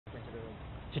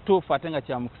kituufu ate nga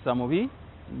kya mukisa mubi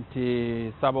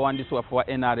nti ssabawandiisi waffe wa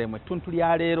NRM ettuntu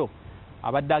lya leero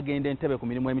abadde agenda entebe ku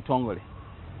mirimu emitongole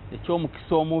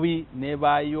ekyomukisa omubi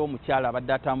nebaayo omukyala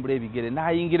abadde atambula ebigere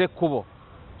n'ayingira ekkubo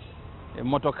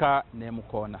emmotoka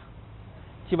n'emukoona.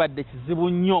 Kibadde kizibu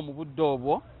nnyo mu budde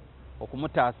obwo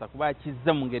okumutaasa kuba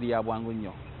akizze mu ngeri ya bwangu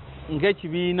nnyo.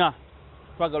 Ng'ekibiina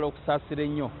twagala okusaasira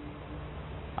ennyo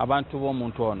abantu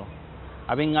b'omuntu ono,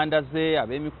 ab'eŋŋanda ze,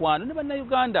 ab'emikwano ne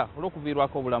bannayuganda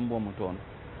olw'okuviirwako obulamu bw'omuntu ono.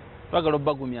 Twagala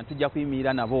obbagumya tujja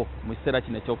kuyimirira nabo mu kiseera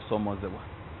kino eky'okusoomoozebwa.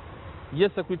 Ye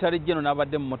Secretary General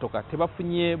n'abadde mu mmotoka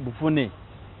tebafunye buvune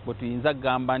bwe tuyinza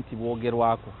kugamba nti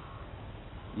bwogerwako.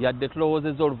 Yadde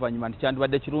tulowoozezza oluvannyuma nti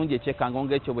kyandibadde kirungi ekyekango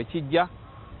ng'ekyo bwe kijja,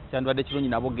 kyandibadde kirungi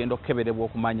nabo okugenda okukeberebwa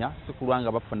okumanya si kulwa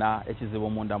nga bafuna ekizibu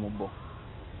munda mu bo.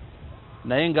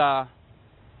 Naye nga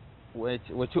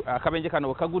akabenje kano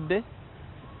bwe kagudde,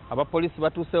 abapoliisi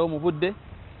batuuseewo mu budde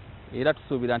era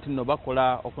tusuubira nti nno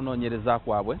bakola okunoonyereza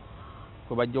kwabwe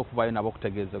kwe bajja okuvaayo nabo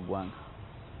okutegeeza eggwanga.